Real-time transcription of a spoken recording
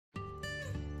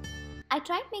I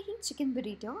tried making chicken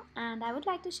burrito and I would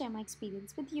like to share my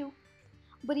experience with you.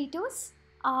 Burritos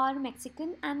are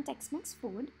Mexican and Tex-Mex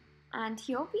food, and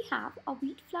here we have a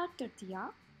wheat flour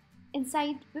tortilla.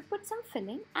 Inside we put some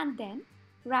filling and then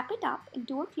wrap it up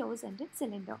into a close-ended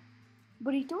cylinder.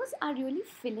 Burritos are really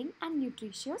filling and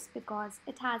nutritious because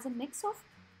it has a mix of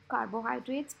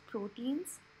carbohydrates,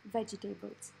 proteins,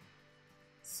 vegetables.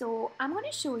 So I'm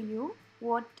going to show you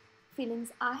what fillings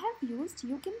I have used.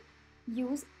 You can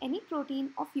use any protein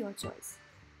of your choice.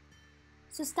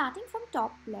 So starting from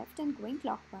top left and going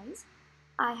clockwise,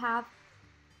 I have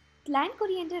plain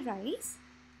coriander rice,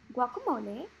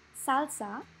 guacamole,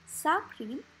 salsa, sour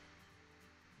cream,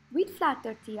 wheat flour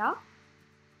tortilla,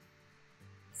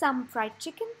 some fried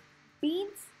chicken,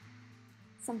 beans,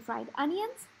 some fried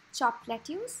onions, chopped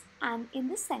lettuce, and in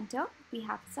the center we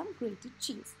have some grated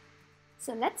cheese.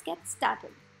 So let's get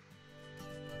started.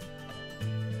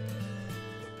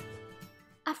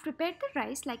 I've prepared the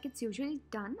rice like it's usually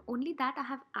done, only that I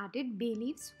have added bay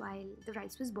leaves while the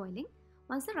rice was boiling.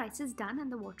 Once the rice is done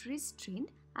and the water is strained,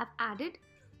 I've added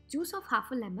juice of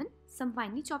half a lemon, some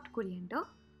finely chopped coriander,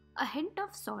 a hint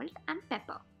of salt and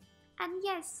pepper. And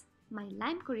yes, my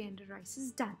lime coriander rice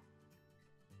is done.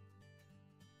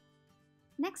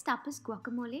 Next up is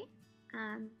guacamole,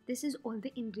 and this is all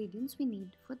the ingredients we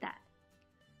need for that.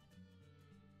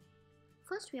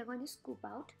 First we are going to scoop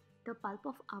out the pulp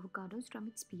of avocados from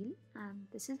its peel, and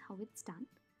this is how it's done.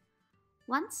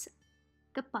 Once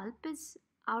the pulp is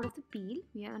out of the peel,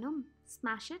 we are going to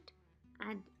smash it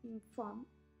and form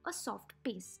a soft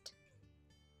paste.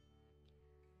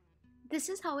 This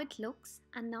is how it looks,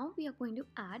 and now we are going to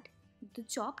add the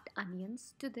chopped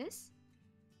onions to this.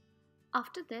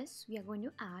 After this, we are going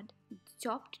to add the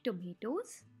chopped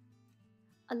tomatoes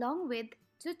along with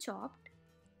the chopped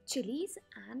chilies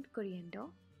and coriander,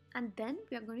 and then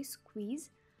we are going to squeeze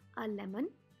a lemon,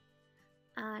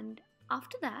 and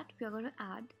after that we are going to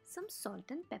add some salt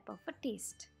and pepper for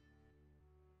taste.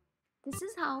 This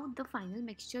is how the final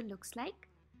mixture looks like,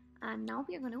 and now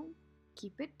we are going to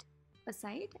keep it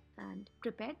aside and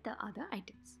prepare the other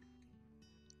items.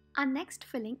 Our next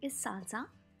filling is salsa.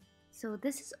 So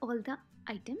this is all the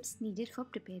items needed for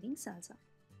preparing salsa.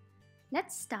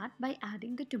 Let's start by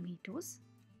adding the tomatoes.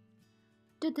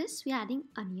 To this we are adding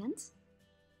onions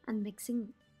and mixing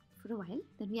for a while.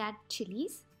 Then we add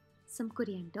chilies, some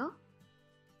coriander,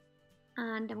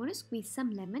 and I'm going to squeeze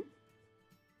some lemon.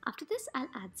 After this I'll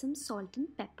add some salt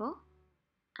and pepper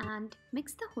and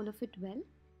mix the whole of it well,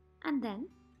 and then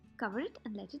cover it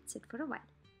and let it sit for a while.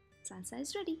 Salsa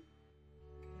is ready.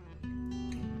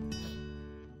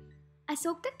 I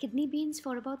soaked the kidney beans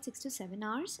for about 6 to 7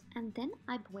 hours, and then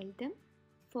I boiled them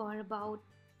for about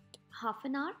half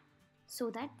an hour so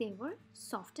that they were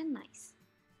soft and nice.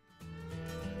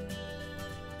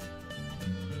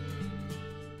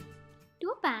 To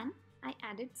a pan, I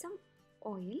added some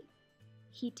oil,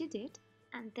 heated it,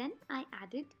 and then I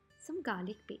added some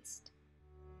garlic paste.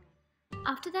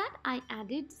 After that, I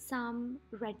added some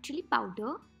red chili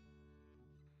powder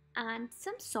and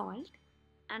some salt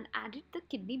and added the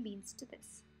kidney beans to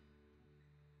this.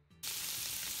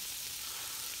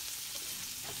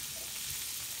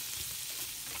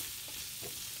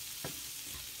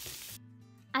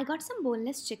 I got some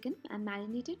boneless chicken and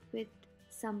marinated with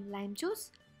some lime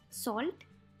juice, salt,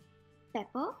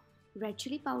 pepper, red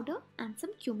chili powder and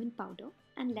some cumin powder,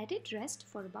 and let it rest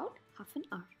for about half an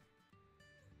hour.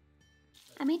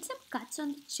 I made some cuts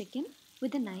on the chicken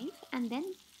with a knife and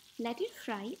then let it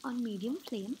fry on medium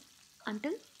flame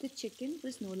until the chicken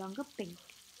was no longer pink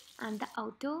and the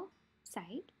outer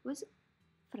side was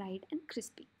fried and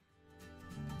crispy.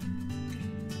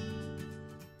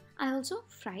 I also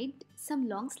fried some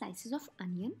long slices of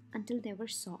onion until they were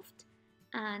soft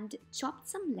and chopped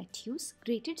some lettuce,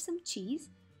 grated some cheese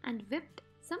and whipped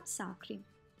some sour cream.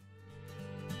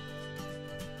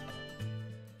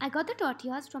 I got the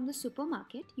tortillas from the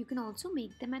supermarket. You can also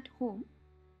make them at home.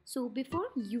 So before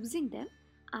using them,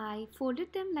 I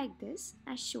folded them like this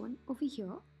as shown over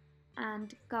here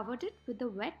and covered it with the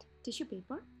wet tissue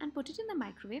paper and put it in the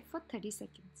microwave for 30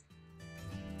 seconds.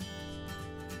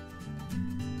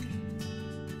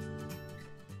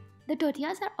 The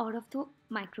tortillas are out of the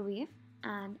microwave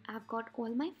and I've got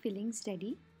all my fillings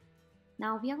ready.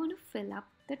 Now we are going to fill up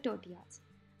the tortillas.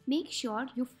 Make sure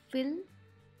you fill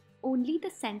only the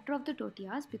center of the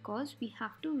tortillas because we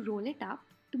have to roll it up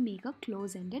to make a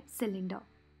close-ended cylinder.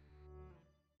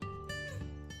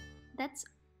 That's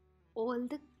all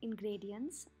the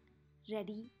ingredients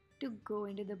ready to go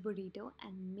into the burrito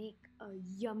and make a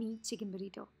yummy chicken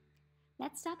burrito.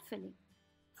 Let's start filling.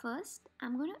 First,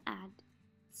 I'm going to add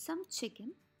some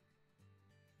chicken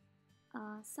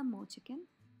some more chicken,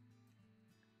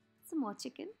 some more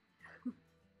chicken,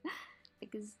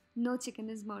 because no chicken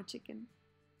is more chicken.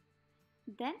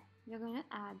 Then we're going to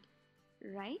add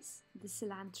rice, the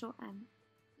cilantro and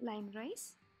lime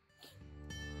rice.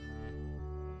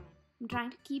 I'm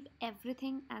trying to keep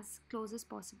everything as close as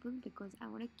possible because I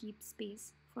want to keep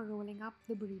space for rolling up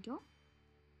the burrito.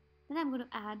 Then I'm going to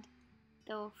add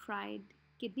the fried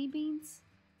kidney beans,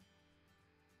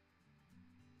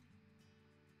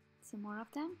 some more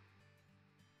of them.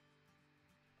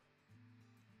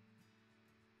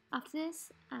 After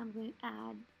this, I'm going to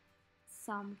add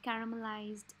some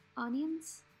caramelized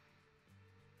onions.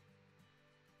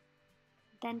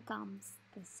 Then comes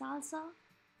the salsa.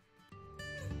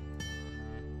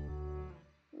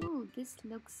 Ooh, this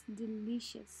looks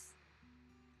delicious.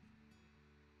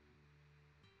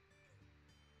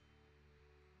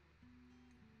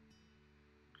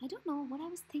 I don't know what I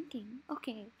was thinking.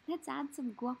 Okay, let's add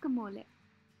some guacamole.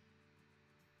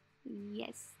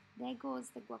 Yes, there goes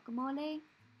the guacamole.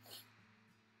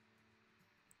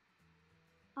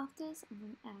 After this, I'm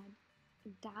going to add a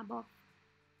dab of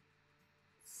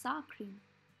sour cream.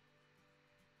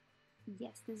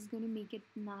 Yes, this is going to make it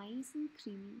nice and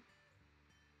creamy.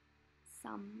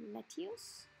 Some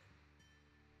lettuce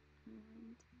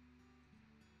and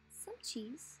some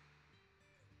cheese.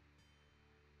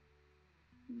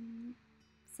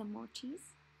 Some more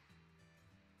cheese.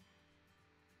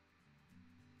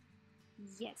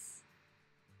 Yes,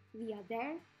 we are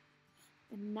there.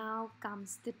 And now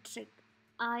comes the trick.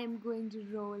 I am going to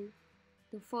roll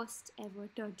the first ever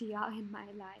tortilla in my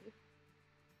life.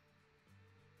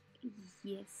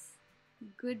 Yes,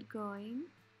 good going.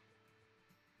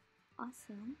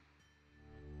 Awesome.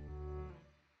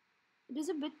 It was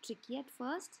a bit tricky at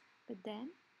first, but then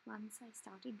once I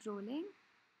started rolling,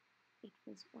 it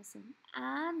was awesome.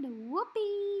 And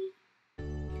whoopee!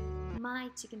 My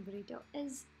chicken burrito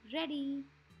is ready.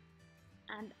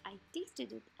 And I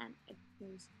tasted it and it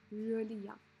was really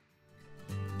yum.